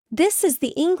This is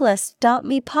the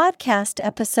Englist.me podcast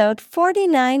episode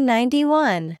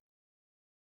 4991.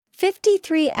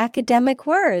 53 academic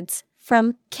words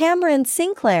from Cameron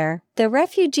Sinclair, The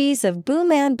Refugees of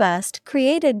Boom and Bust,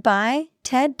 created by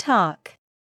TED Talk.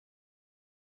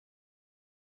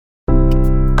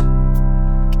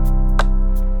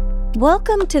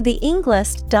 Welcome to the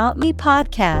Englist.me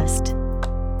podcast.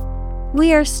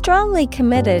 We are strongly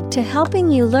committed to helping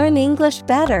you learn English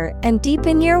better and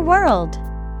deepen your world.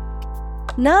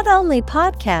 Not only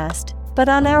podcast, but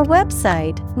on our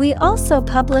website, we also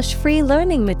publish free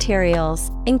learning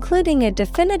materials, including a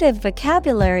definitive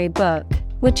vocabulary book,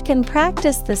 which can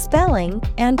practice the spelling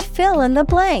and fill in the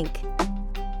blank.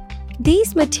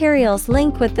 These materials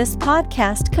link with this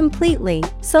podcast completely,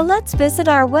 so let's visit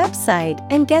our website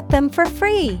and get them for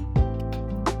free.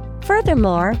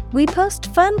 Furthermore, we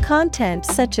post fun content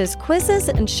such as quizzes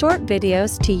and short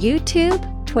videos to YouTube,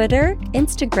 Twitter,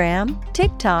 Instagram,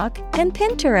 TikTok, and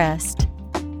Pinterest.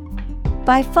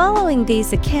 By following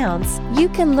these accounts, you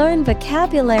can learn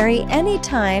vocabulary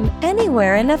anytime,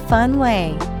 anywhere in a fun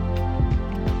way.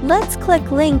 Let's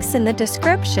click links in the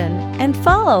description and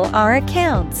follow our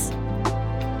accounts.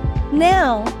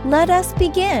 Now, let us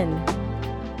begin.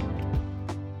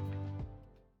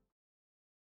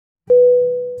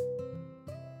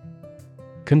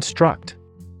 Construct.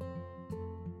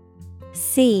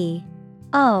 C-O-N-S-T-R-U-C-T.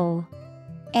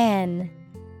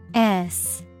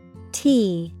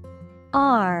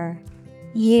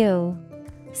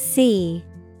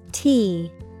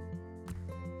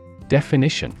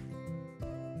 Definition: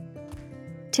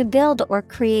 to build or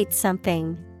create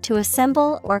something, to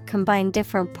assemble or combine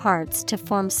different parts to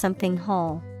form something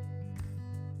whole.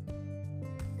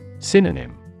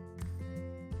 Synonym: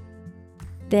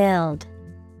 Build,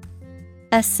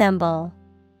 assemble,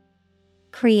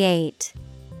 create.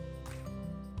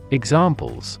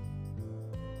 Examples: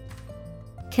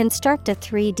 construct a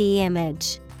 3D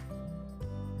image.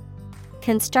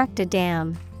 Construct a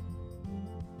dam.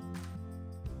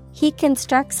 He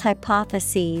constructs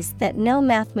hypotheses that no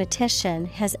mathematician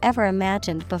has ever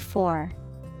imagined before.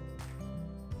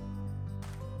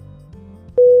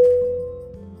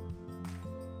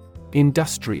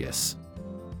 Industrious.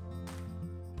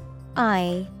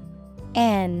 I-N-D-U-S-T-R-I-O-U-S.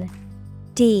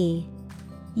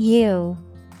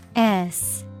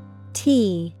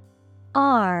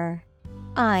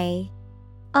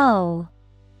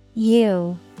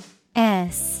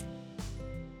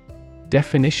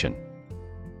 Definition: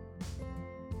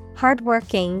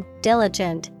 hardworking,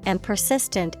 diligent, and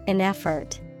persistent in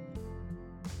effort.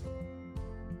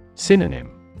 Synonym: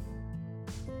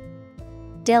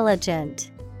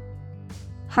 diligent,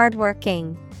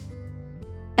 hardworking,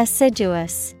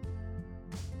 assiduous.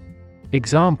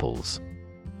 Examples: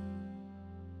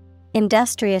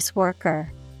 industrious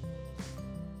worker,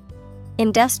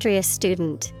 industrious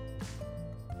student.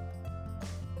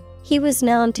 He was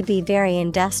known to be very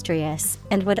industrious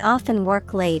and would often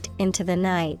work late into the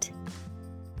night.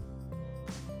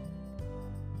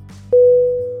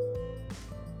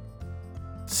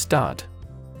 Stud.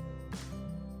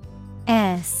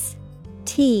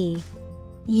 S-T-U-D.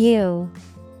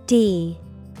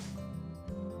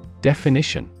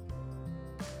 Definition: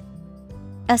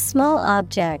 a small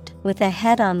object with a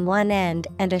head on one end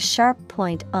and a sharp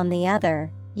point on the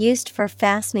other, used for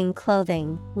fastening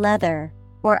clothing, leather,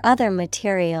 or other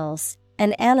materials.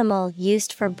 An animal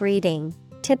used for breeding,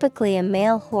 typically a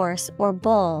male horse or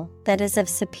bull that is of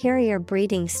superior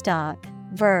breeding stock.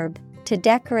 Verb: to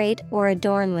decorate or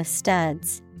adorn with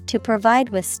studs, to provide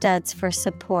with studs for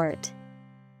support.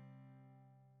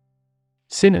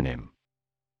 Synonym: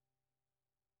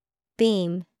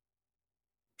 beam,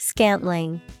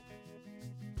 scantling,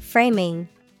 framing.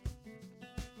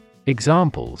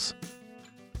 Examples: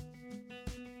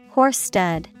 horse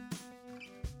stud,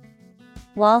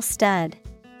 wall stud.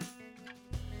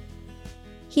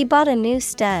 He bought a new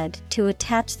stud to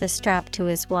attach the strap to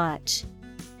his watch.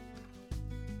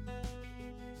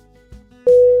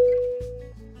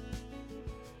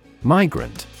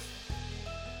 Migrant.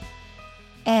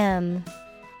 M-I-G-R-A-N-T.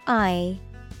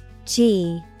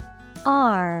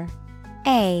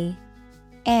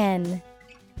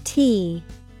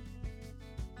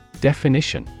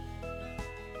 Definition: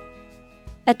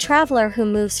 a traveler who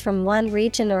moves from one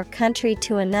region or country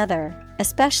to another,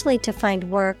 especially to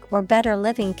find work or better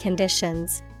living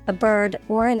conditions. A bird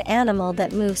or an animal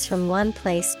that moves from one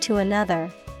place to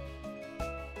another.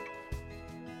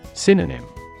 Synonym: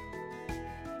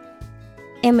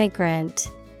 immigrant,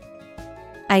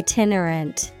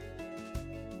 itinerant,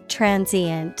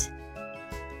 transient.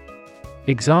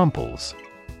 Examples: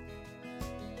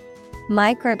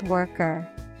 migrant worker,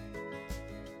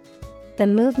 the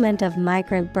movement of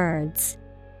migrant birds.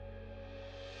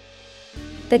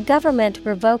 The government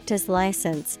revoked his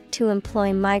license to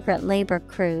employ migrant labor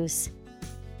crews.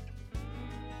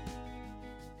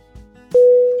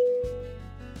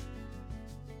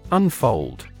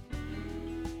 Unfold.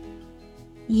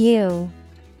 U-N-F-O-L-D.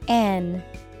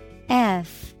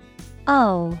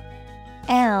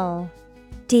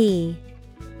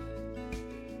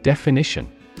 Definition: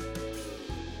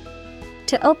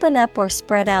 to open up or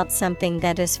spread out something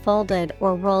that is folded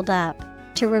or rolled up,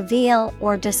 to reveal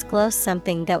or disclose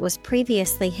something that was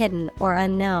previously hidden or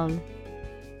unknown.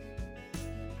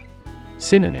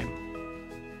 Synonym: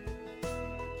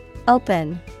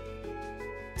 Open,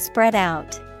 spread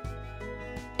out,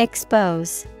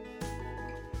 expose.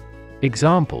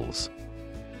 Examples: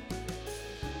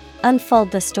 unfold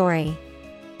the story,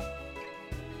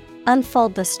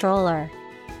 unfold the stroller.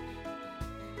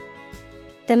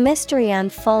 The mystery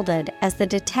unfolded as the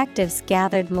detectives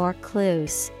gathered more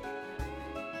clues.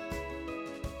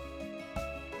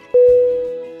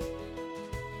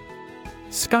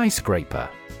 Skyscraper.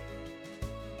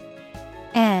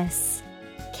 S-K-Y-S-C-R-A-P-E-R.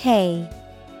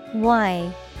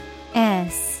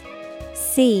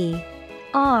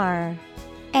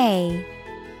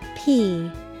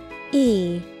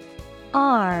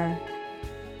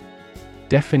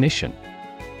 Definition: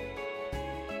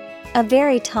 a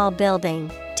very tall building,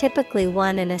 typically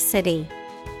one in a city.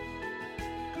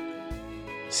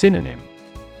 Synonym: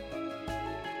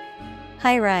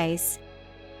 high-rise,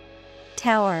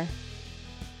 tower.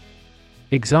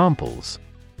 Examples: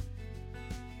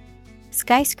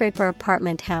 skyscraper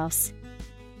apartment house,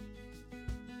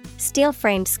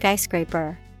 steel-framed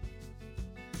skyscraper.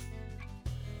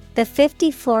 The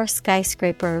 50-floor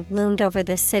skyscraper loomed over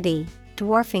the city,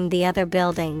 dwarfing the other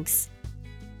buildings.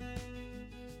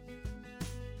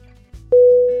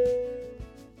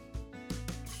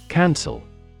 Cancel.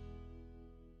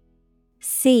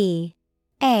 C-A-N-C-E-L.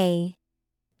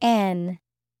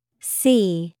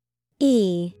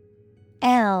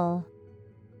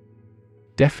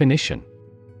 Definition: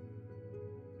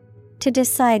 to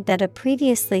decide that a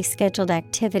previously scheduled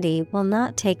activity will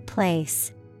not take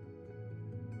place.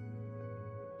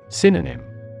 Synonym: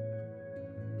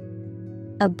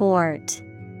 abort,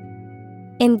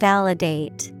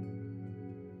 invalidate,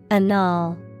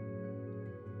 annul.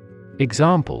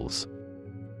 Examples: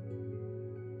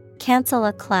 cancel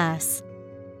a class,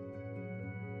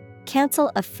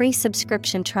 cancel a free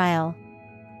subscription trial.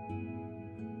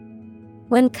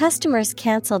 When customers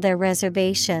cancel their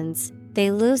reservations, they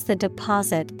lose the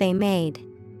deposit they made.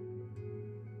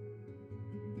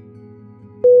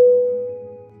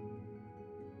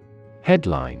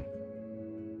 Headline.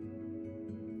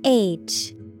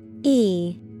 H-E-A-D-L-I-N-E.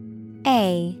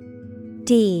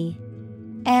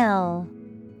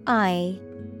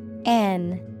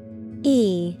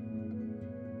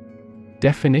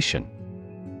 Definition: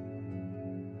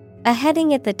 a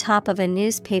heading at the top of a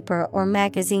newspaper or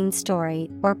magazine story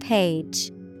or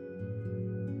page.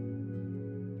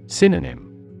 Synonym: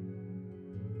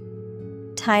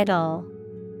 title,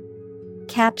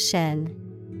 caption.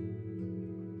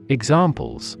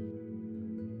 Examples: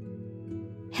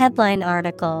 headline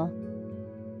article,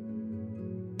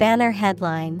 banner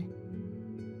headline.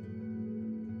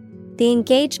 The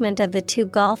engagement of the two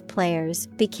golf players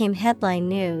became headline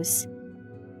news.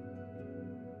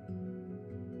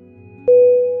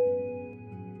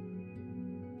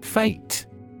 Fate.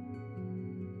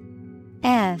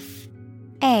 F-A-T-E.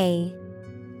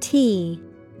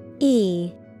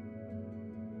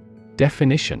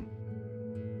 Definition: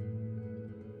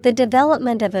 the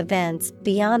development of events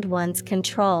beyond one's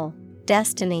control,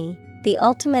 destiny, the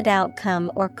ultimate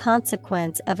outcome or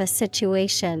consequence of a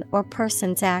situation or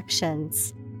person's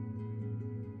actions.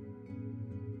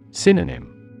 Synonym: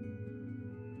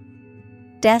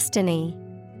 destiny,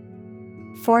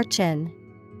 fortune,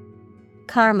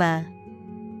 karma.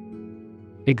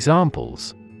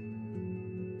 Examples: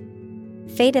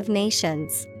 fate of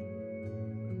nations,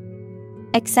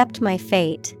 accept my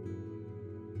fate.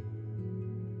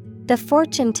 The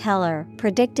fortune teller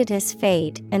predicted his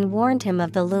fate and warned him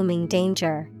of the looming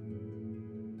danger.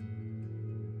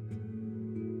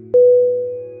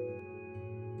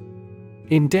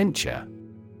 Indenture.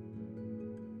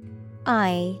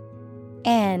 I-N-D-E-N-T-U-R-E.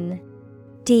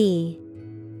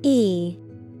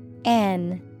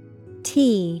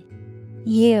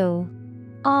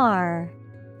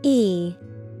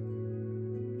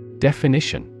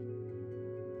 Definition: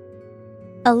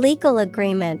 a legal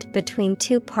agreement between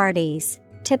two parties,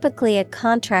 typically a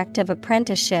contract of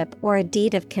apprenticeship or a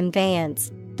deed of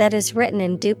conveyance, that is written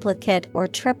in duplicate or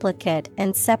triplicate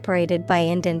and separated by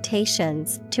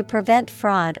indentations to prevent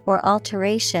fraud or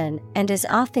alteration and is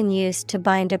often used to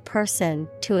bind a person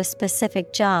to a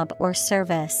specific job or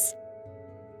service.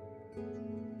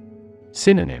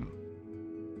 Synonym: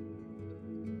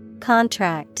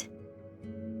 Contract,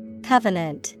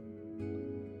 covenant,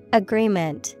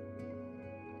 agreement.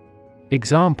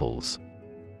 Examples: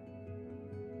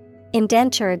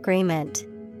 Indenture agreement,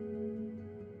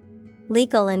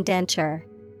 legal indenture.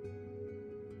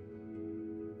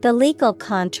 The legal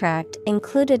contract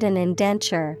included an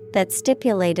indenture that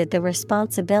stipulated the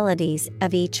responsibilities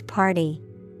of each party.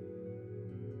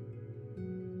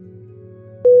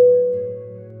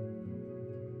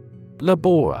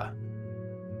 Labora.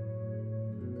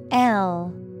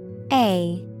 L-A-B-O-R-E-R.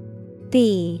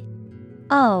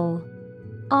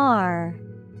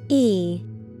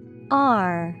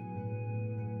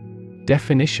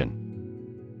 Definition: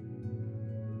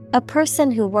 a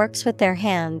person who works with their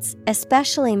hands,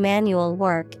 especially manual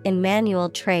work in manual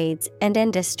trades and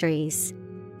industries.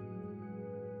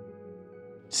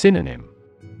 Synonym: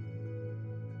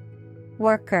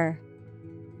 Worker,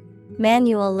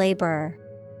 manual laborer,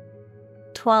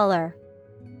 toiler.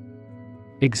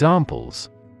 Examples: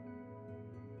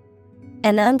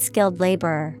 an unskilled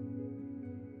laborer,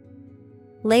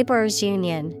 laborers'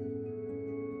 union.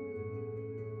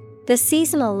 The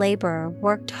seasonal laborer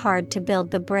worked hard to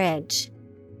build the bridge.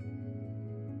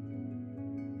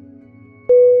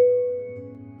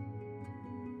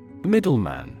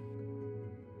 Middleman.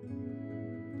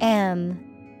 M-I-D-D-L-E-M-A-N.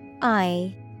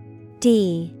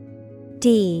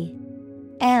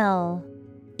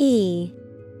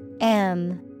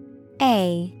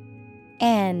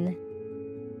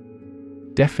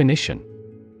 Definition: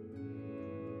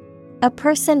 a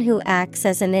person who acts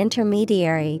as an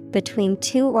intermediary between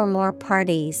two or more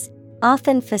parties,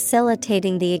 often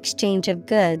facilitating the exchange of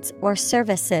goods or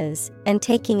services and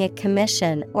taking a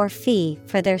commission or fee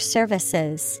for their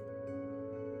services.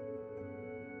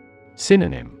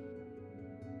 Synonym: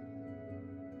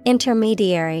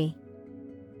 intermediary,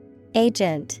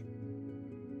 agent,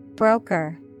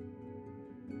 broker.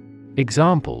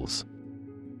 Examples: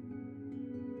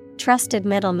 trusted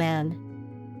middleman,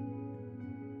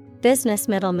 business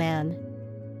middleman.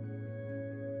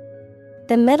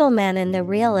 The middleman in the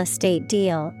real estate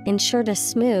deal ensured a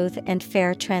smooth and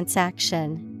fair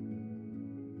transaction.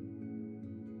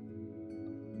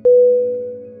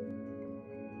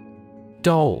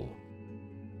 Dole.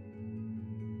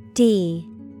 D-O-L-L.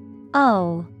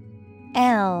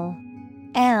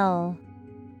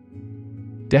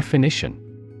 Definition: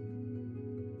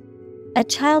 a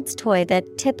child's toy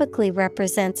that typically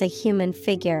represents a human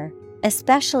figure,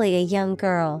 especially a young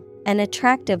girl, an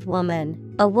attractive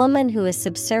woman, a woman who is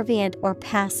subservient or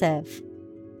passive.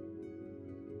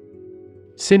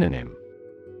 Synonym: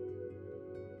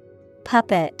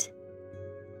 puppet,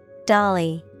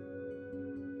 dolly,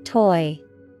 toy.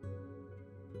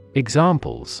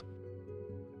 Examples: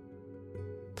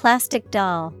 plastic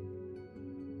doll,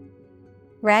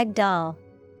 rag doll.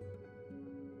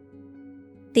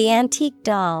 The antique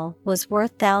doll was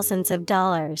worth thousands of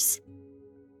dollars.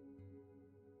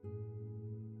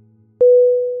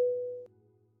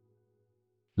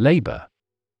 Labor.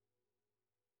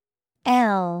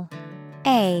 L-A-B-O-R.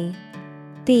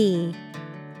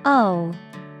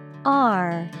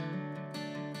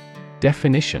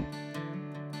 Definition: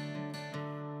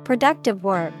 productive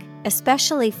work,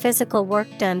 especially physical work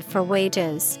done for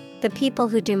wages. The people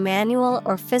who do manual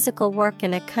or physical work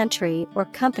in a country or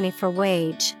company for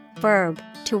wage. Verb,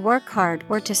 to work hard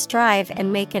or to strive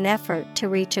and make an effort to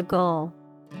reach a goal.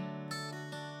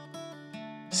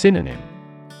 Synonym: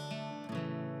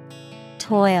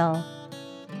 toil,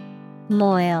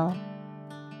 moil,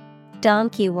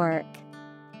 donkey work.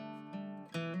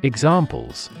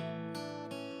 Examples: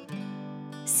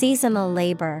 seasonal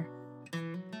labor,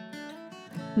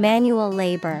 manual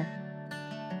labor.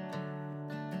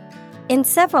 In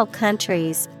several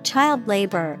countries, child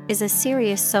labor is a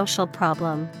serious social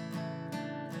problem.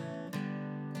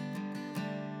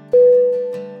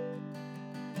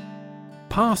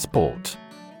 Passport.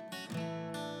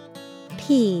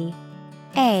 P-A-S-S-P-O-R-T.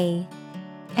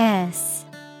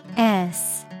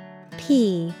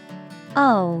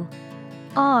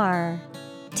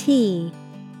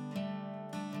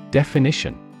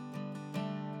 Definition: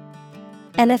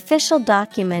 an official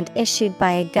document issued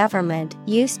by a government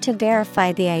used to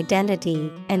verify the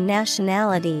identity and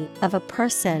nationality of a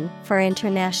person for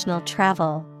international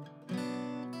travel.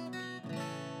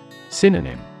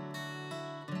 Synonym: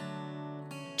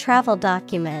 travel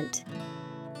document,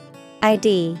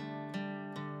 ID,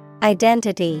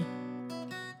 identity.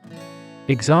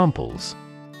 Examples: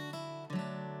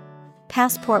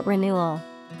 passport renewal,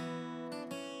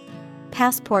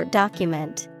 passport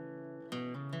document.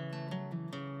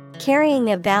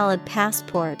 Carrying a valid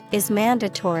passport is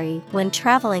mandatory when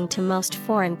traveling to most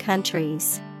foreign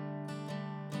countries.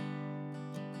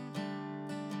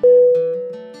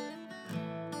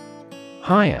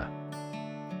 Hire.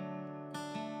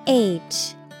 H-I-R-E.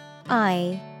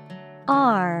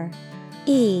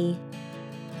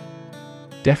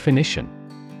 Definition: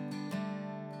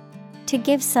 To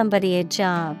give somebody a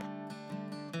job.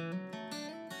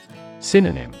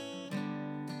 Synonym: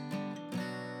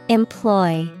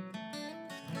 Employ,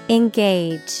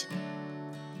 engage,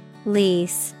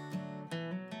 lease.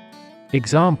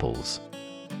 Examples: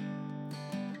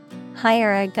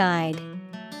 Hire a guide.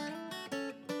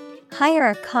 Hire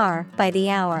a car by the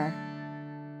hour.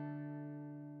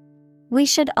 We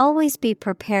should always be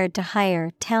prepared to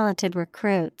hire talented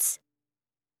recruits.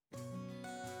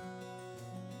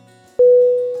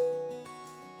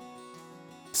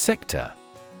 Sector.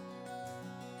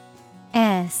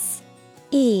 S-E-C-T-O-R.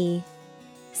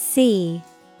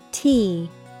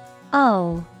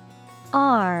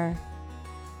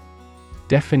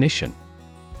 Definition: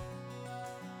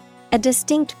 A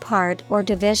distinct part or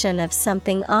division of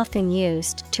something often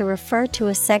used to refer to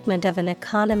a segment of an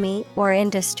economy or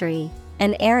industry,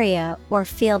 an area or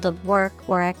field of work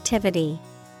or activity.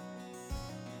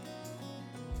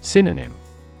 Synonym: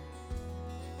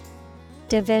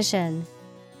 Division,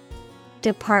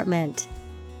 department,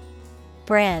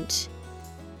 branch.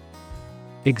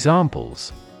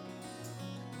 Examples: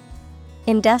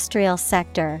 Industrial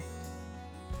sector,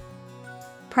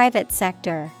 private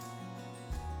sector.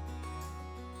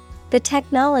 The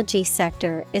technology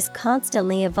sector is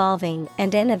constantly evolving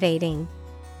and innovating.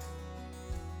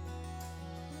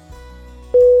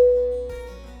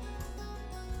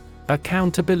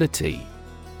 Accountability.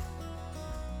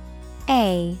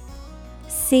 A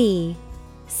C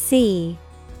C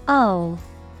O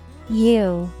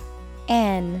U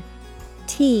N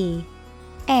T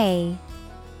A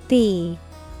B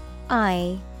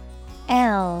I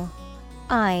L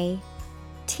I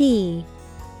T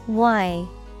Y.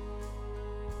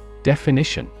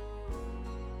 Definition: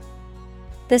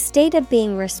 The state of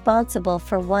being responsible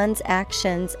for one's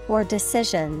actions or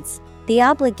decisions, the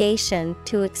obligation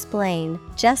to explain,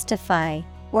 justify,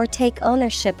 or take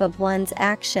ownership of one's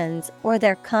actions or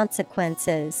their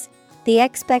consequences, the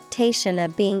expectation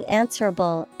of being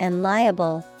answerable and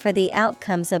liable for the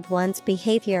outcomes of one's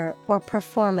behavior or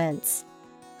performance.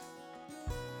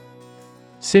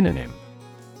 Synonym: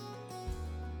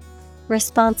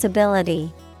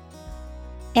 Responsibility,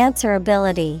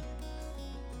 answerability,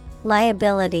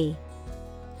 liability.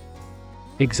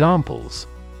 Examples: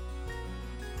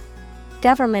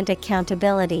 Government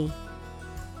accountability,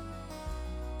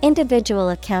 individual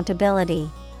accountability.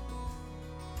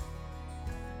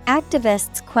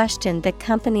 Activists questioned the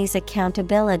company's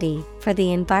accountability for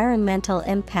the environmental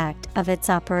impact of its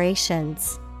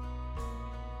operations.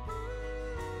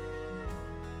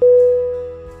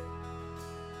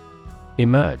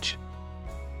 Emerge.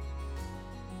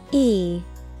 E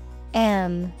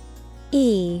M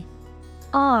E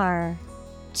R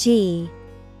G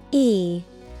E.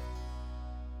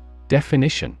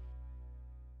 Definition: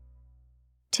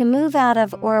 To move out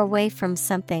of or away from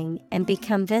something and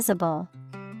become visible.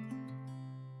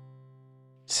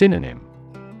 Synonym: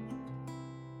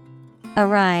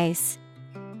 Arise,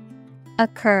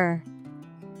 occur,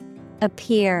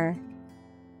 appear.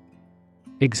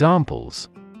 Examples: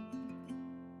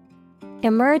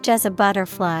 Emerge as a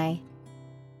butterfly.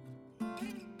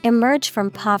 Emerge from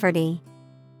poverty.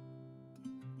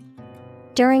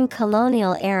 During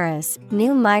colonial eras,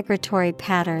 new migratory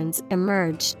patterns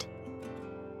emerged.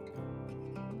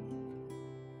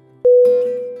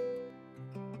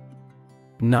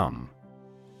 Numb.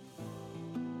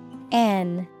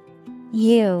 N-U-M-B.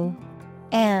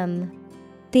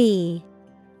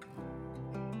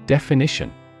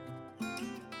 Definition: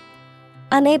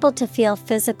 Unable to feel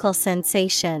physical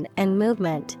sensation and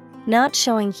movement, not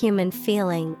showing human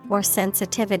feeling or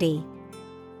sensitivity.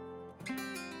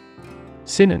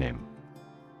 Synonym: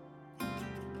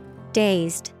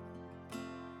 Dazed,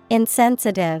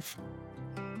 insensitive,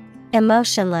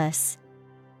 emotionless.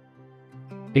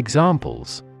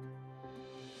 Examples: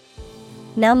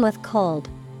 Numb with cold.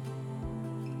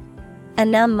 A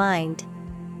numb mind.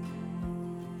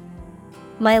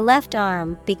 My left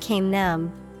arm became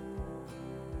numb.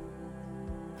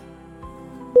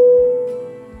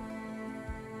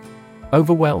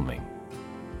 Overwhelming.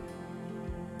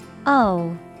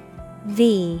 O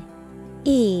V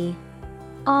E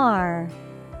R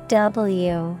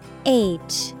WHELMING.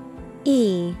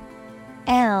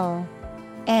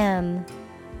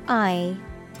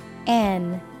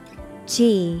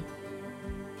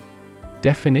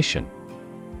 Definition: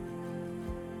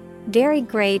 Very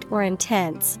great or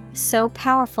intense, so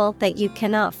powerful that you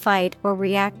cannot fight or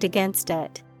react against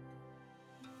it.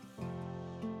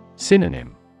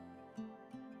 Synonym: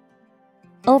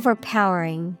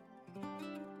 Overpowering,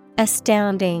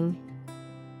 astounding,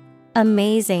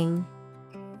 amazing.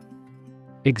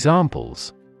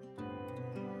 Examples: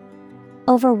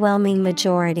 Overwhelming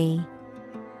majority,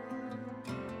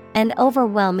 an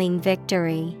overwhelming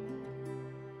victory.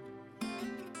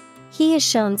 He has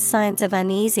shown signs of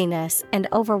uneasiness and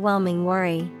overwhelming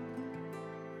worry.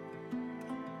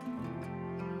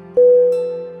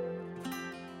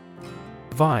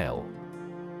 Vial.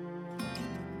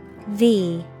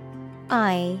 VIOL.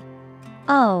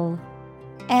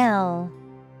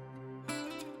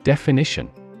 Definition: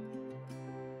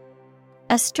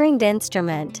 A stringed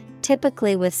instrument,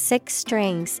 typically with 6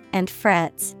 strings and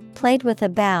frets, played with a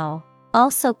bow,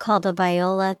 also called a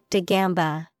viola da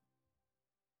gamba.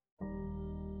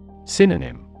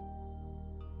 Synonym: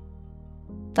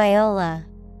 Viola,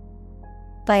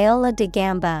 viola da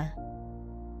gamba.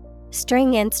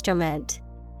 String instrument.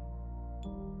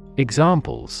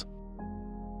 Examples: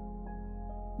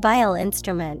 Viol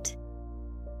instrument,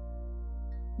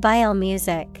 viol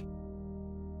music.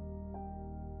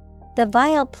 The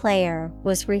viol player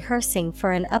was rehearsing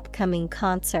for an upcoming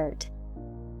concert.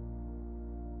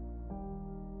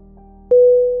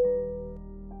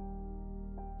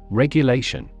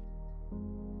 Regulation.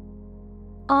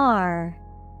 REGULation.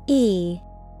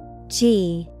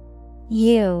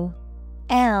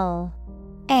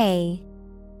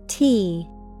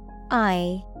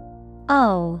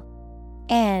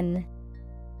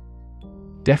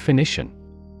 Definition: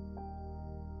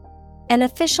 An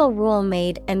official rule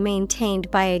made and maintained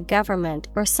by a government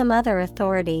or some other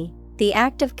authority, the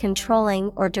act of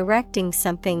controlling or directing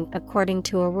something according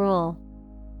to a rule.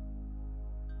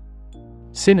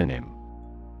 Synonym: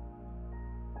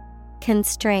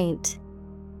 Constraint,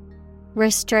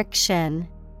 restriction,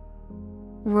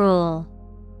 rule.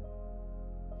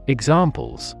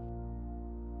 Examples: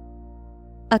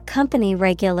 A company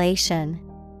regulation.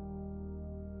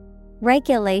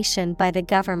 Regulation by the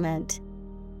government.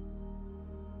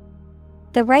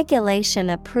 The regulation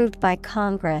approved by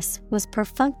Congress was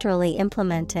perfunctorily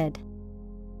implemented.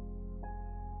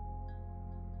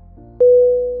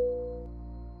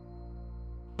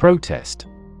 Protest.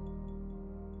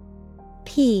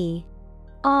 PROTEST.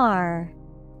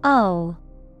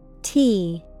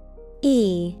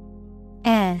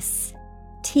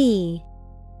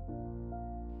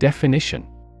 Definition: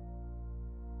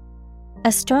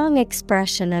 A strong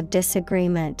expression of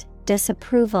disagreement,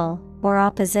 disapproval, or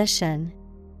opposition.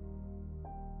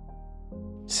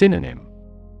 Synonym: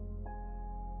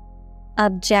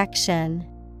 Objection,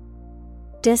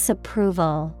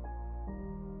 disapproval,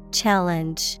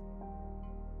 challenge.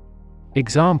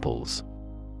 Examples: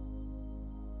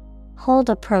 Hold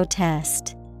a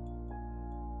protest.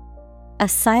 A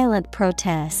silent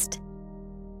protest.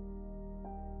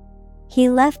 He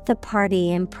left the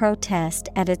party in protest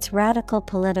at its radical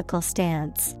political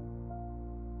stance.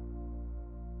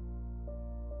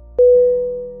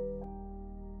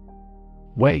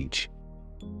 Wage.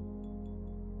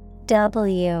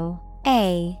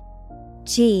 WAGE.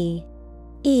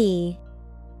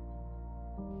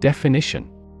 Definition: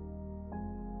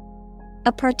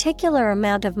 A particular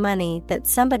amount of money that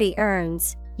somebody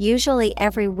earns, usually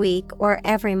every week or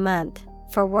every month,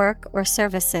 for work or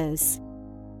services.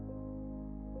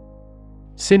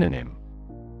 Synonym: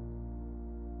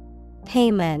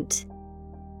 Payment,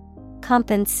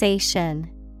 compensation,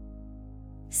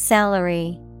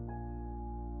 salary.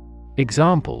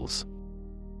 Examples: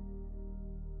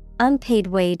 Unpaid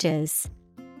wages.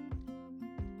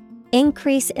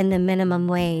 Increase in the minimum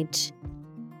wage.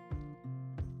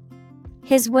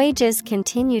 His wages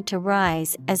continued to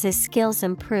rise as his skills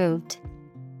improved.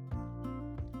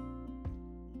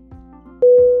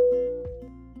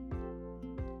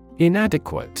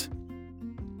 Inadequate.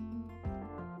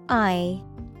 INADEQUATE.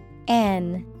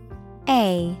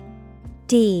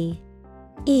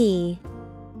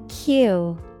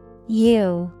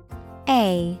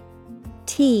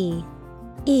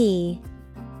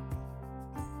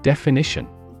 Definition: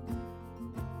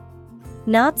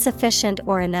 Not sufficient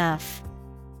or enough.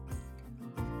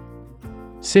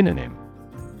 Synonym: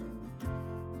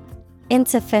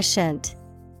 Insufficient,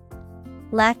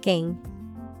 lacking,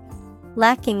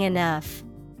 lacking enough.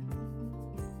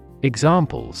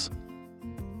 Examples: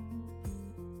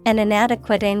 An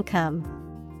inadequate income.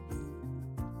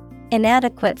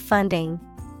 Inadequate funding.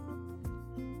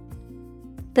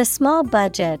 The small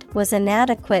budget was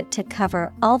inadequate to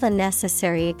cover all the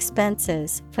necessary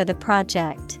expenses for the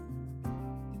project.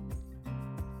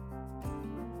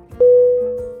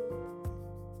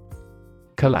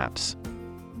 Collapse.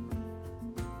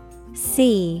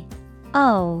 COLLAPSE.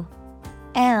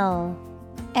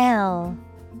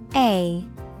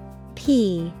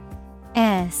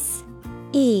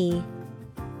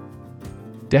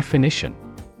 Definition.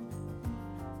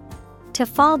 To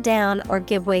fall down or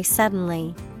give way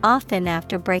suddenly, often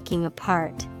after breaking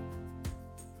apart.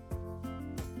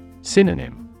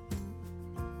 Synonym.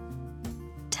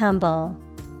 Tumble,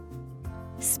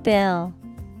 spill,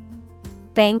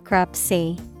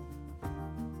 bankruptcy.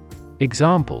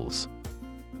 Examples.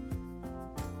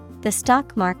 The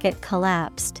stock market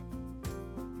collapsed.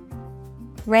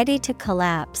 Ready to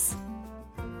collapse.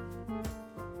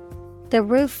 The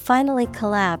roof finally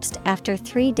collapsed after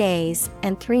 3 days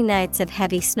and 3 nights of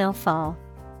heavy snowfall.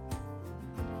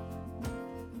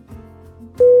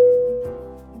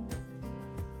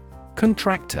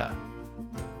 Contractor.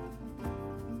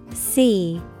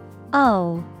 CONTRACTOR.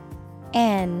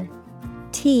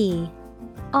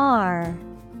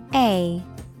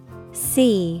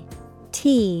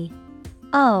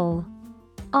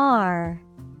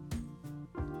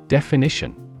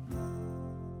 Definition.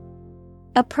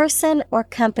 A person or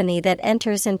company that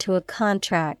enters into a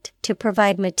contract to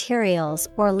provide materials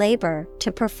or labor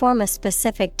to perform a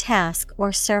specific task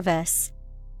or service.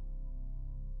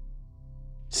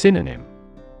 Synonym.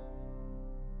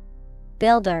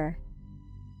 Builder,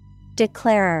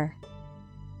 declarer,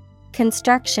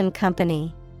 construction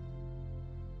company.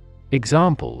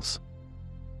 Examples.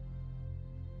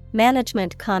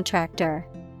 Management contractor,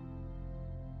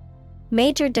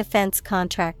 major defense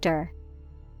contractor.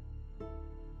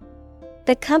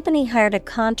 The company hired a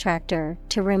contractor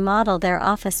to remodel their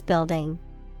office building.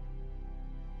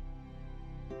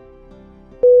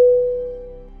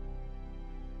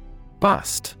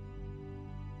 Bust.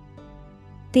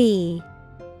 BUST.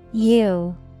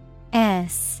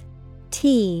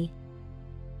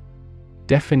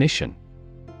 Definition.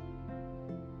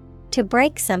 To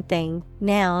break something,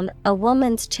 noun, a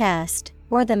woman's chest,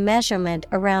 or the measurement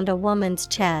around a woman's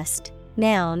chest.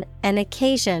 Noun, an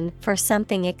occasion for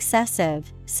something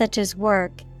excessive, such as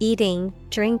work, eating,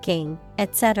 drinking,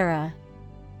 etc.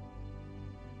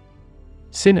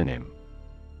 Synonym.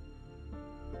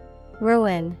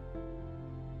 Ruin,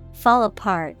 fall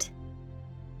apart.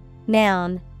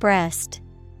 Noun, breast.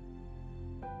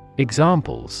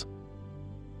 Examples.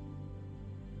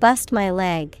 Bust my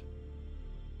leg.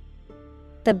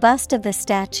 The bust of the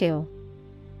statue.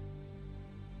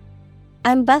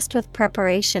 I'm bust with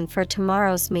preparation for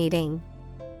tomorrow's meeting.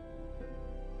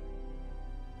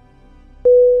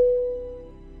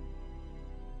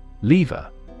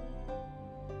 Lever.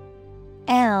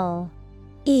 LEVER.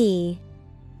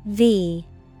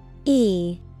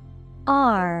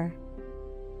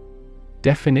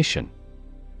 Definition.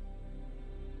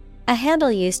 A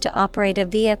handle used to operate a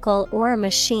vehicle or a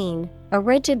machine, a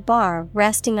rigid bar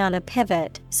resting on a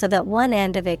pivot so that one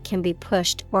end of it can be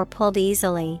pushed or pulled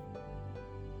easily.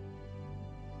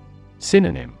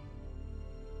 Synonym.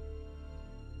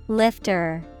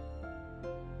 Lifter,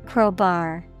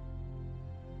 crowbar,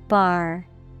 bar.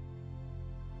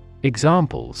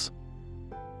 Examples.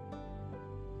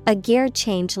 A gear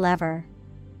change lever.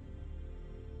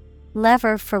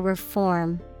 Lever for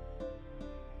reform.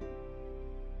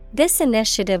 This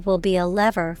initiative will be a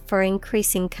lever for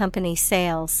increasing company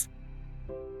sales.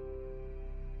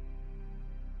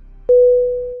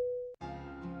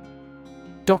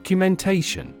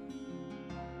 Documentation.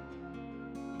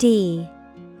 DOCUMENTATION.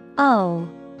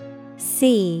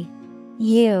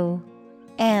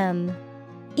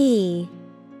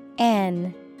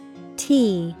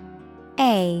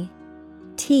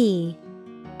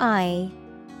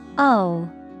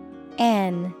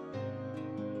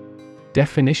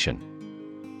 Definition.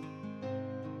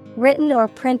 Written or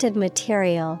printed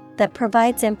material that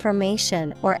provides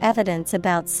information or evidence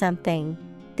about something.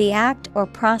 The act or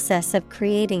process of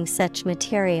creating such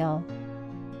material.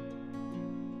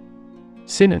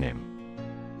 Synonym.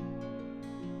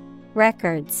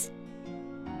 Records,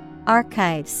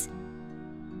 archives,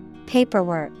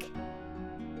 paperwork.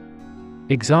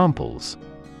 Examples.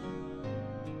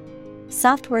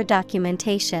 Software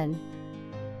documentation.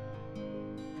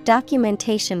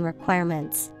 Documentation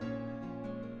requirements.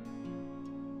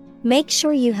 Make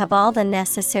sure you have all the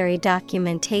necessary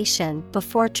documentation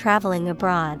before traveling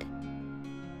abroad.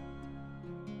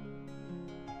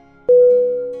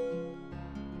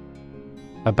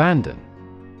 Abandon.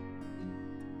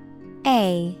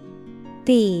 ABANDON.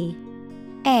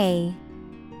 B-A-N-D-O-N.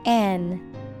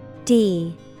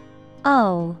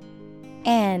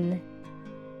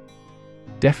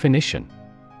 Definition: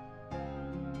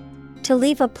 To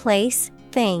leave a place,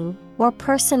 thing, or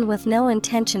person with no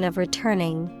intention of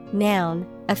returning. Noun,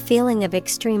 a feeling of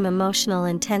extreme emotional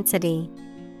intensity.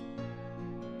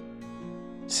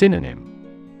 Synonym: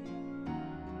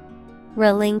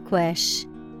 Relinquish,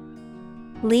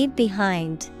 leave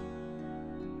behind,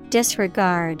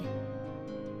 disregard.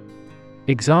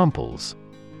 Examples: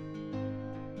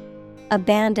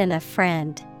 Abandon a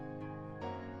friend.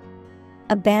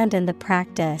 Abandon the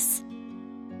practice.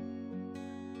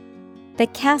 The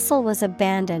castle was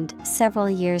abandoned several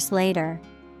years later.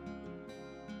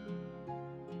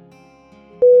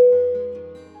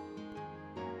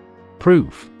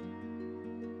 Proof.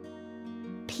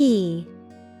 P-R-O-O-F.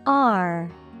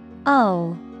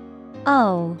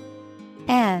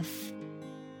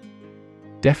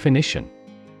 Definition: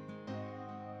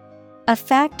 A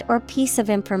fact or piece of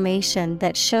information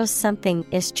that shows something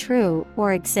is true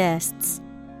or exists.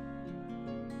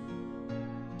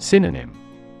 Synonym: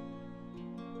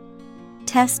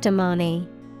 Testimony,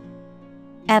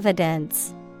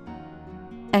 evidence,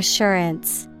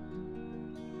 assurance.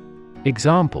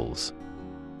 Examples: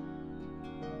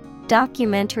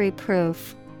 Documentary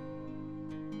proof.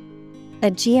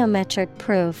 A geometric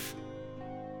proof.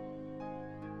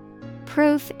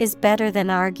 Proof is better than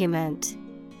argument.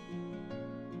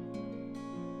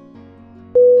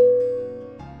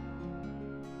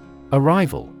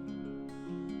 Arrival.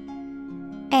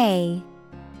 A-R-R-I-V-A-L.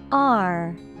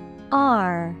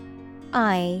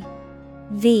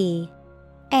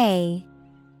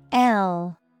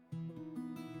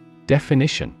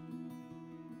 Definition: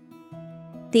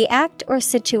 The act or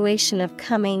situation of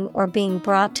coming or being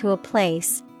brought to a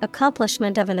place,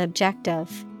 accomplishment of an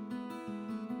objective.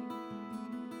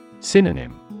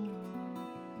 Synonym: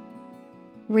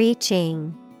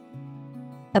 Reaching,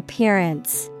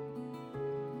 appearance,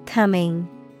 coming.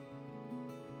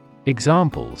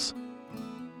 Examples: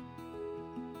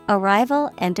 Arrival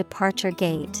and departure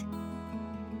gate.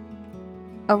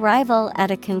 Arrival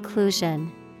at a conclusion.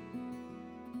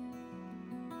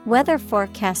 Weather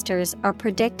forecasters are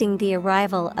predicting the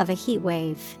arrival of a heat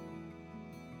wave.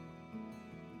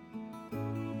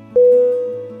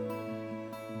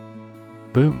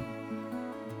 Boom.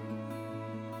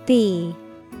 B-O-O-M.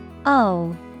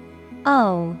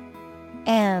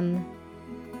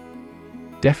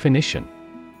 Definition: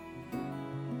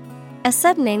 A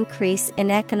sudden increase in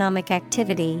economic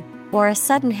activity, or a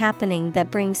sudden happening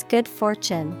that brings good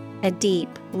fortune, a deep,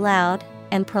 loud,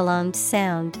 and prolonged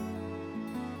sound.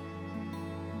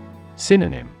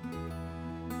 Synonym: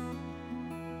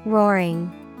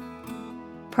 Roaring,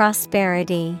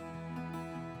 prosperity,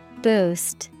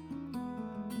 boost.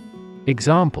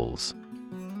 Examples: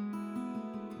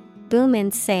 Boom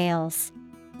in sales.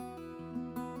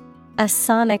 A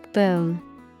sonic boom.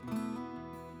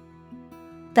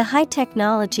 The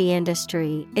high-technology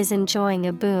industry is enjoying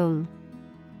a boom.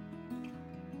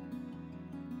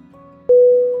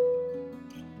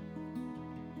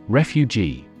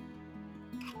 Refugee.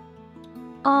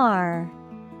 R-E-F-U-G-E-E.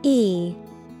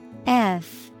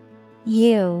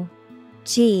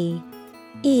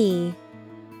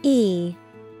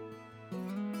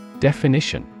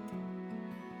 Definition: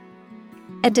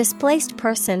 A displaced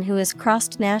person who has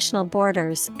crossed national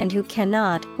borders and who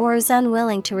cannot or is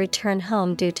unwilling to return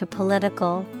home due to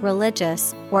political,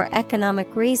 religious, or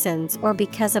economic reasons or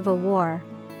because of a war.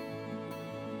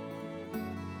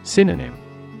 Synonym: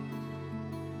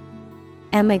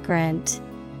 Emigrant,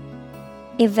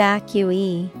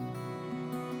 evacuee,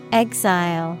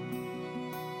 exile.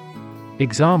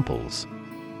 Examples: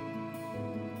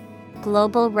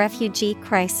 Global refugee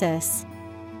crisis.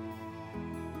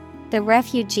 The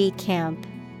refugee camp.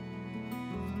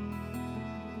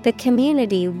 The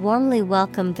community warmly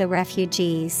welcomed the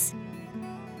refugees.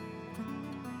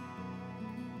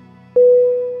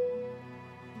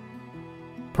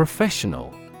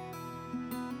 Professional.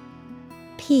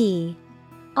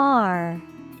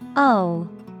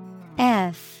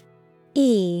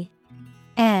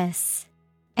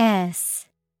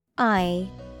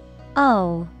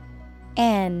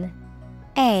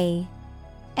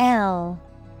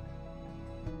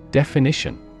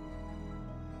 Definition: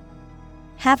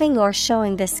 Having or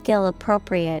showing the skill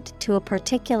appropriate to a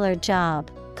particular job,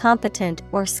 competent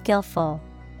or skillful.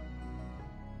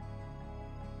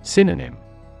 Synonym: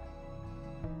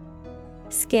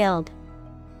 Skilled,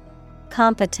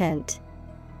 competent,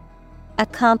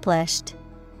 accomplished.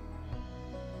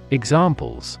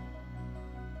 Examples: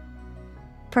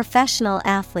 Professional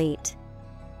athlete.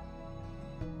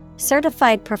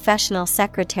 certified professional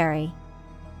secretary.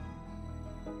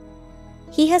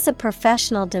 He has a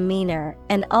professional demeanor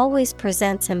and always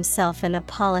presents himself in a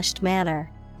polished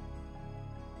manner.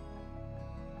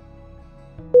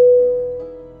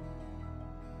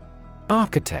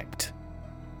 Architect.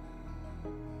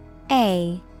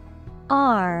 A-R-C-H-I-T-E-C-T.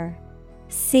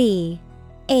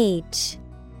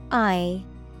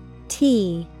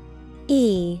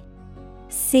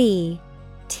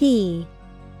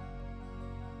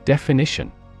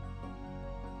 Definition: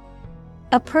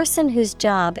 a person whose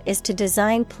job is to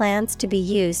design plans to be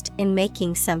used in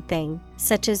making something,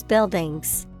 such as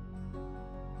buildings.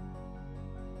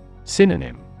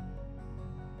 Synonym: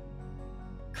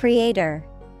 Creator,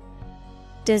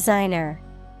 designer,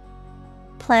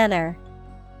 planner.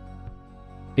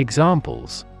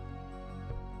 Examples: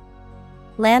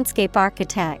 Landscape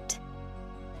architect,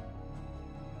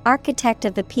 architect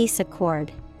of the peace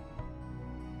accord.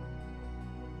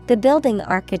 The building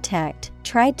architect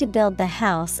tried to build the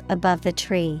house above the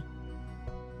tree.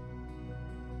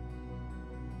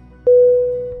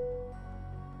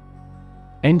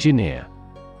 Engineer.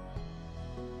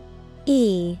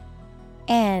 E-N-G-I-N-E-E-R.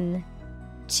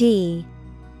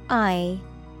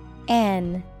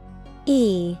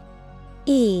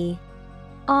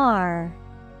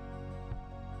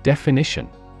 Definition: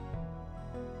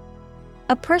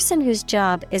 a person whose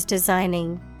job is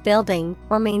designing, building,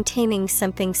 or maintaining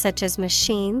something such as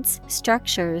machines,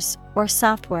 structures, or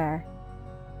software.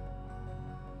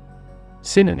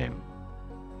 Synonym: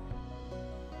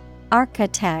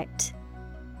 Architect,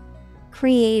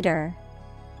 creator,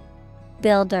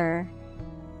 builder.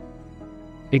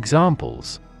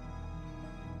 Examples: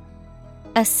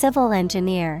 a civil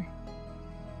engineer,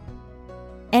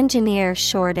 engineer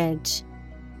shortage.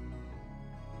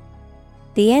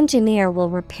 The engineer will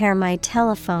repair my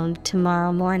telephone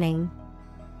tomorrow morning.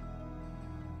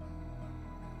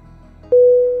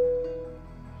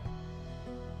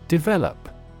 Develop.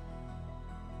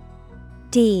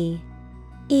 D-E-V-E-L-O-P.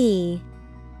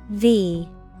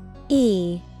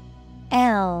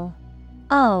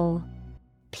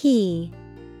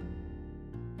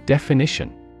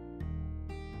 Definition: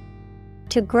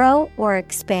 to grow or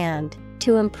expand,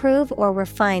 to improve or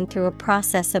refine through a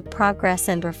process of progress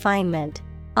and refinement,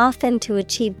 often to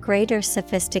achieve greater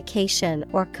sophistication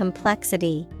or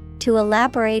complexity, to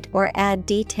elaborate or add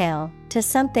detail to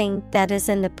something that is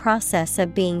in the process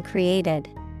of being created.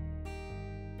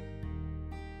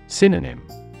 Synonym: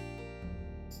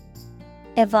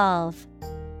 Evolve,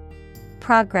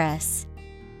 progress,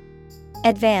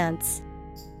 advance.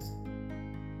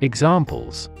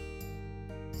 Examples: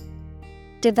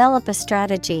 develop a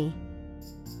strategy,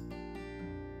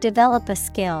 develop a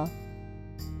skill.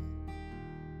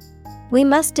 We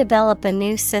must develop a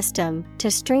new system to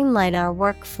streamline our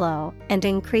workflow and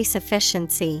increase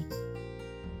efficiency.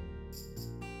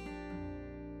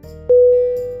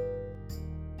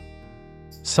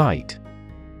 Sight.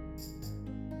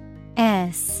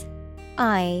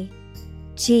 S-I-G-H-T.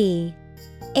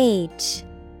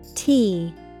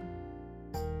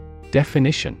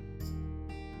 Definition: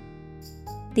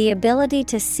 the ability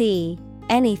to see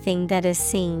anything that is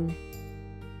seen.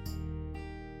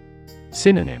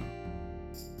 Synonym: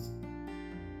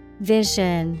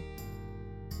 vision,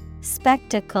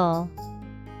 spectacle,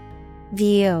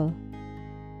 view.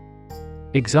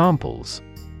 Examples: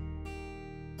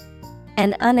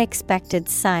 an unexpected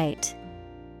sight,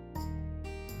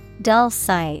 dull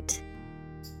sight.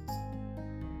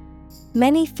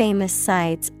 Many famous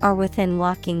sights are within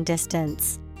walking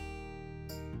distance.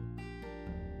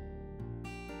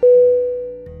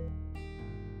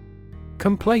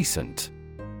 Complacent.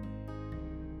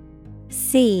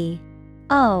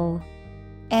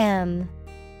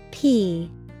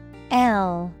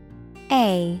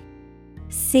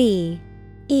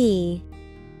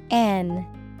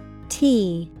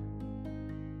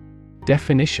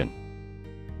 Definition: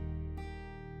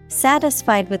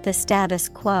 satisfied with the status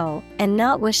quo and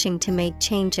not wishing to make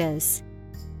changes.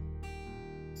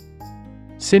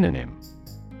 Synonym: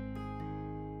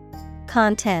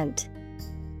 content,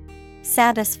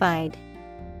 satisfied,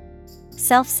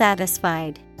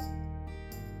 self-satisfied.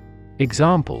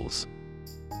 Examples: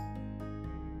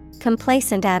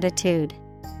 complacent attitude,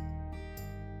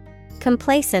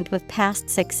 complacent with past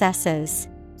successes.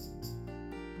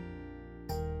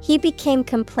 He became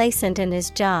complacent in his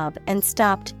job and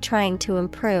stopped trying to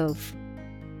improve.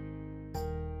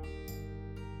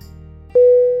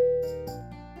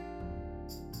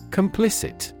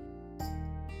 Complicit.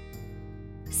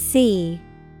 C-O-M-P-L-I-C-I-T.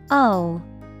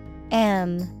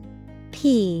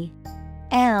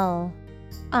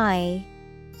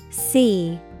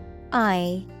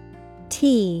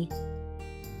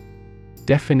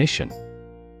 Definition: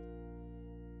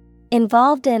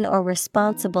 involved in or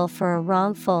responsible for a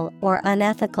wrongful or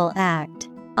unethical act,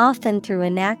 often through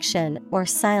inaction or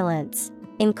silence,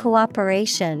 in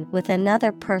cooperation with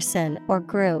another person or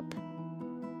group.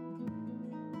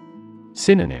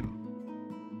 Synonym: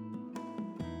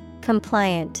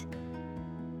 Compliant,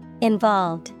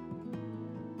 involved,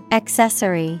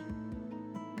 accessory.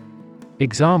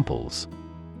 Examples: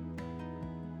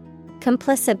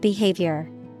 Complicit behavior,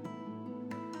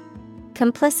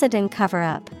 complicit in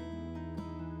cover-up.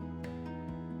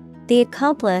 The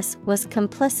accomplice was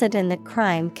complicit in the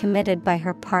crime committed by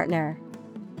her partner.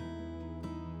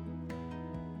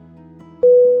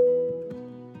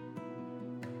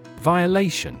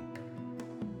 Violation: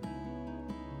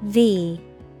 VIOLATION.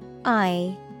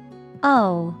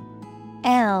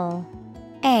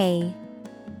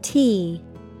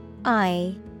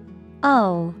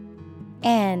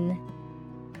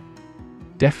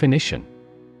 Definition: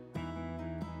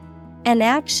 An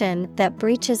action that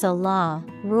breaches a law,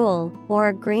 rule, or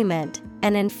agreement,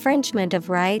 an infringement of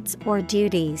rights or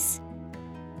duties.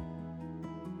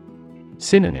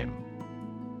 Synonym: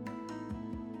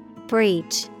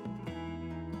 Breach,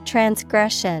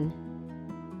 transgression,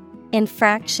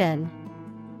 infraction.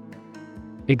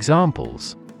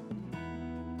 Examples: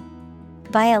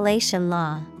 Violation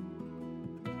law,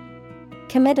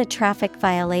 commit a traffic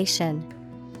violation.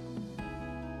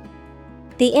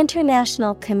 The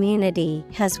international community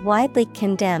has widely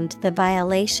condemned the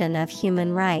violation of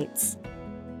human rights.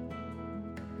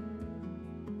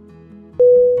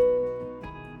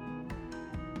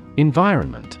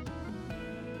 Environment: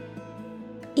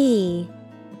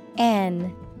 ENVIRONMENT.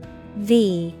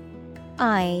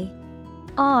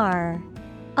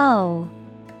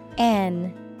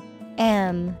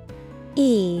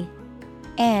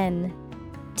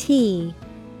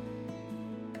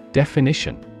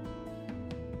 Definition: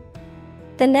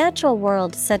 The natural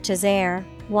world such as air,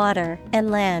 water, and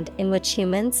land in which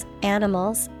humans,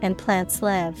 animals, and plants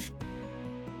live.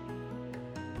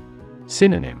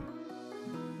 Synonym: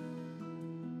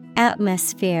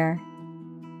 Atmosphere,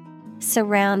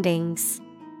 surroundings,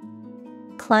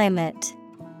 climate.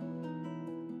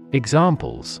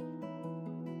 Examples: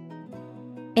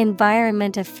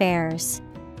 Environment affairs,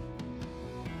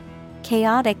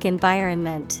 chaotic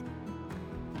environment.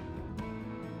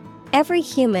 Every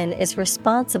human is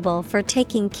responsible for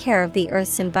taking care of the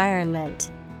Earth's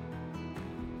environment.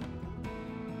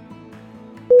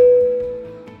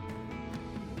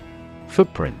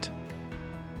 Footprint: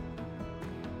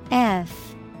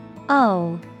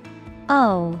 FOOTPRINT.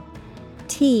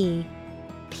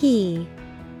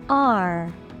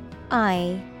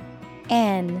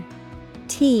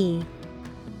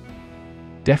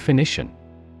 Definition: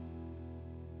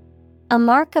 A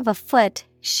mark of a foot,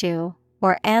 shoe,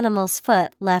 or animal's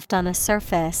foot left on a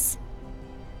surface.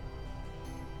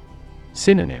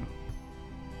 Synonym: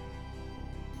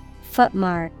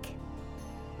 Footmark,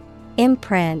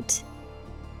 imprint,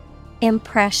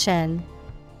 impression.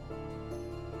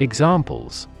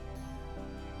 Examples: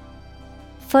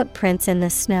 Footprints in the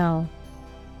snow.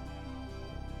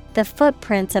 The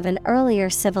footprints of an earlier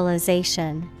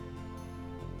civilization.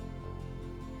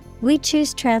 We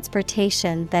choose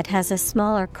transportation that has a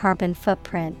smaller carbon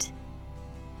footprint.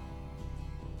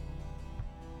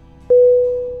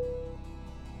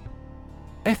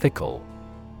 Ethical: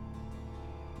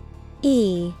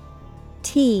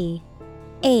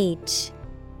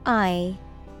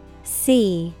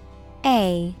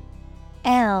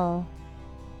 ETHICAL.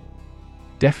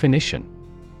 Definition: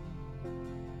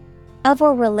 Of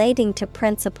or relating to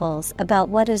principles about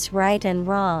what is right and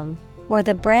wrong, or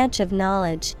the branch of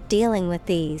knowledge dealing with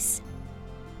these.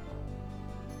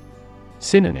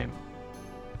 Synonym: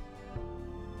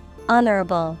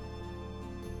 Honorable,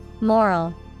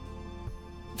 moral,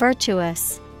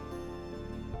 virtuous.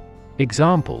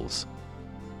 Examples: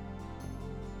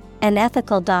 An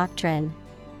ethical doctrine.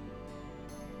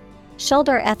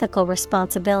 Shoulder ethical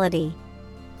responsibility.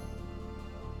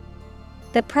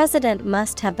 The president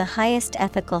must have the highest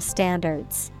ethical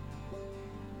standards.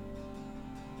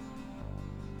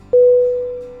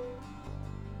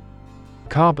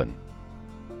 Carbon: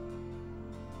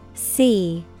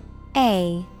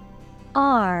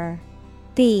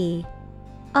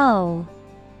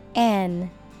 CARBON.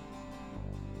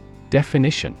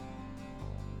 Definition: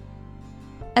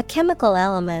 A chemical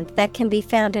element that can be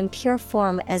found in pure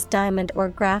form as diamond or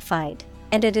graphite,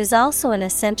 and it is also an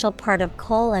essential part of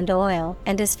coal and oil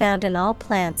and is found in all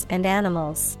plants and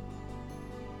animals.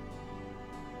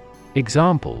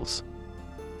 Examples: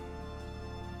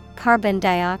 Carbon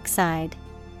dioxide,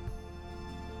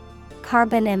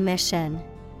 carbon emission.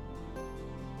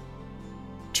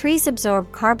 Trees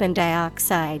absorb carbon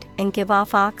dioxide and give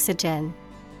off oxygen.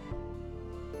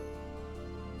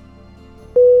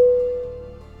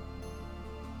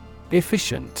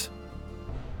 Efficient.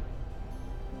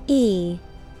 E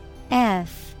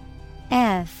F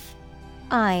F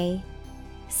I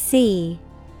C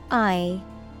I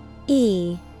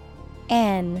E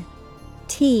N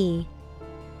T.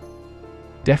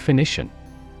 Definition: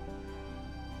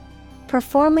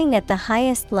 performing at the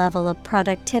highest level of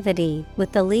productivity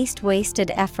with the least wasted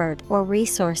effort or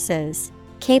resources,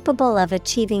 capable of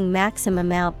achieving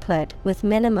maximum output with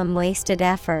minimum wasted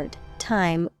effort,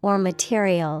 time, or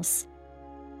materials.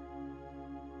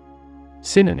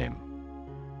 Synonym: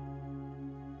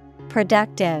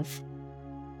 productive,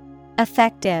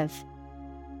 effective,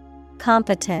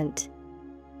 competent.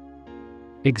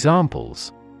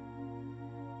 Examples: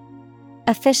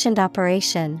 efficient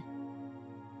operation,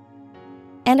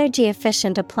 energy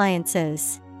efficient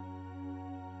appliances.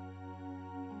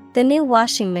 The new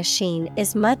washing machine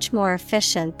is much more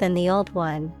efficient than the old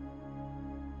one.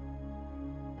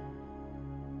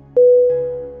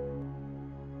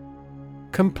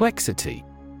 Complexity.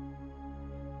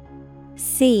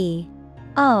 C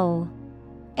O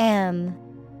M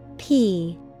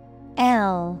P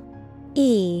L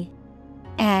E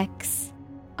X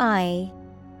I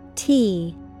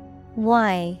T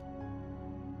Y.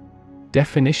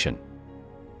 Definition: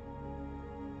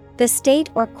 the state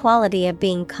or quality of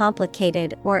being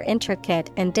complicated or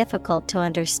intricate and difficult to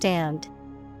understand.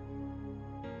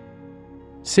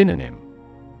 Synonym: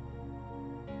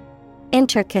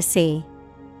 intricacy,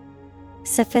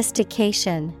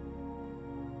 sophistication,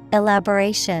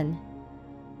 elaboration.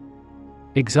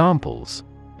 Examples: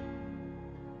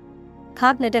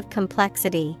 cognitive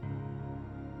complexity,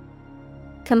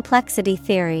 complexity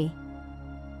theory.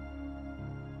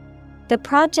 The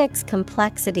project's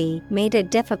complexity made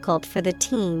it difficult for the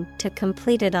team to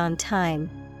complete it on time.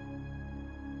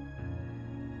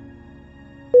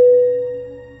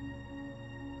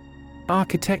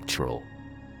 Architectural.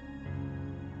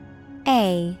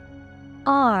 A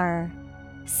R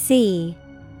C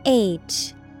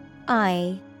H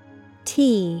I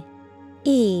T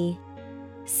E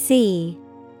C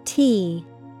T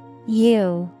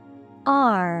U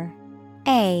R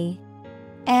A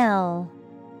L.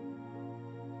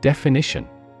 Definition: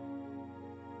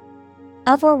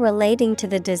 of or relating to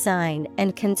the design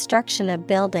and construction of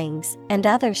buildings and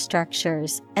other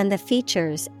structures and the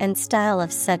features and style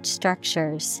of such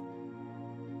structures.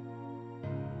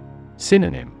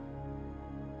 Synonym: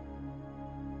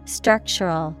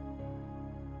 structural,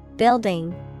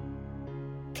 building,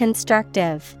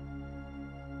 constructive.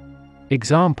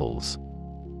 Examples: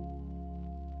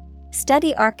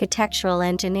 study architectural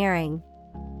engineering.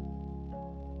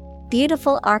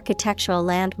 Beautiful architectural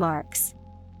landmarks.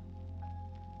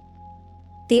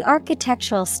 The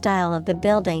architectural style of the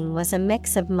building was a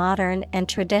mix of modern and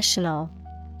traditional.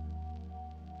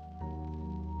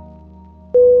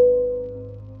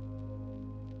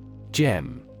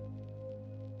 Gem.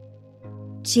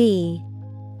 G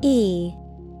E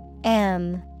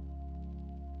M.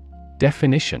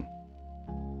 Definition: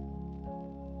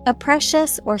 a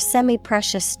precious or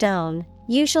semi-precious stone,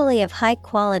 usually of high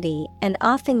quality and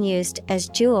often used as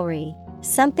jewelry,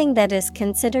 something that is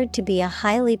considered to be a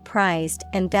highly prized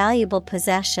and valuable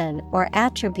possession or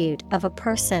attribute of a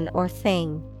person or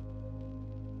thing.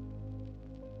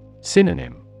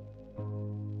 Synonym: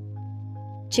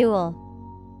 jewel,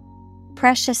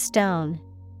 precious stone,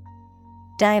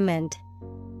 diamond.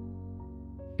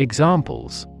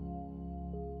 Examples: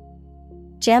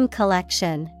 gem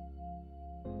collection,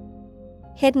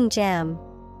 hidden gem.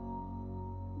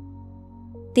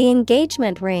 The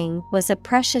engagement ring was a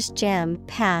precious gem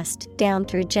passed down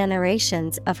through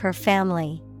generations of her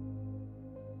family.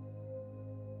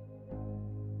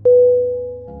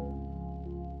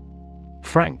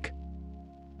 Frank.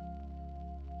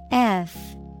 F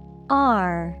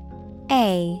R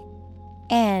A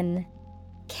N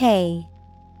K.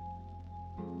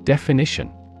 Definition: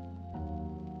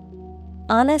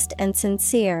 honest and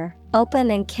sincere, open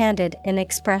and candid in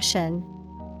expression.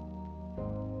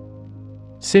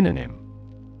 Synonym: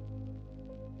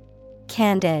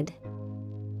 candid,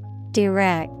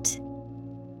 direct,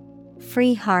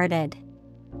 free-hearted.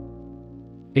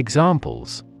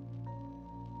 Examples: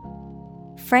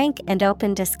 frank and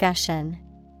open discussion.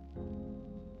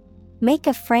 Make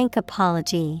a frank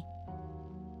apology.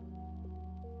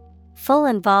 Full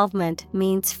involvement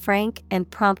means frank and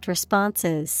prompt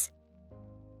responses.